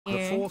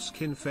The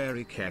foreskin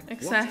fairy cat.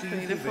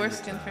 Exactly, the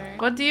foreskin fairy.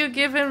 What do you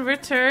give in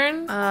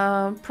return?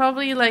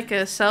 Probably like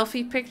a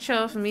selfie picture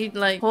of me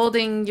like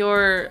holding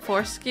your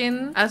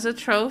foreskin as a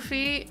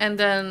trophy and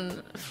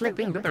then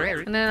flipping the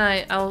bird. And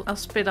then I'll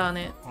spit on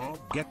it.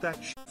 Get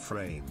that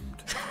framed.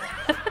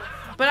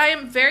 But I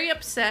am very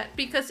upset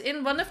because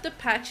in one of the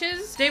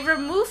patches, they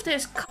removed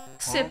his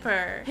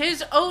zipper.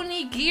 His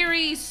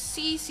onigiri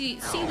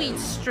seaweed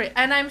strip.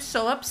 And I'm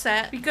so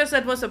upset because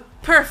that was a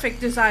perfect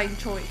design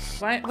choice.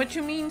 What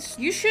you mean?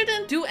 You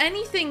shouldn't do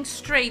anything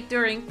straight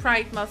during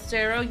Pride Month,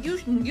 Zero.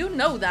 You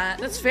know that.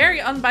 That's very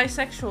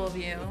unbisexual of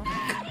you.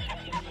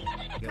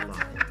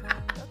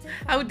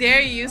 How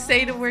dare you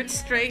say the word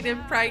straight in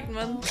Pride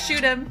Month?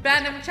 Shoot him,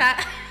 ban him,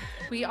 chat.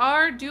 We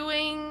are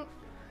doing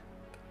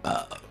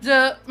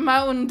the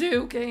Mountain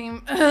Dew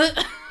game.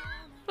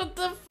 What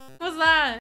the f was that?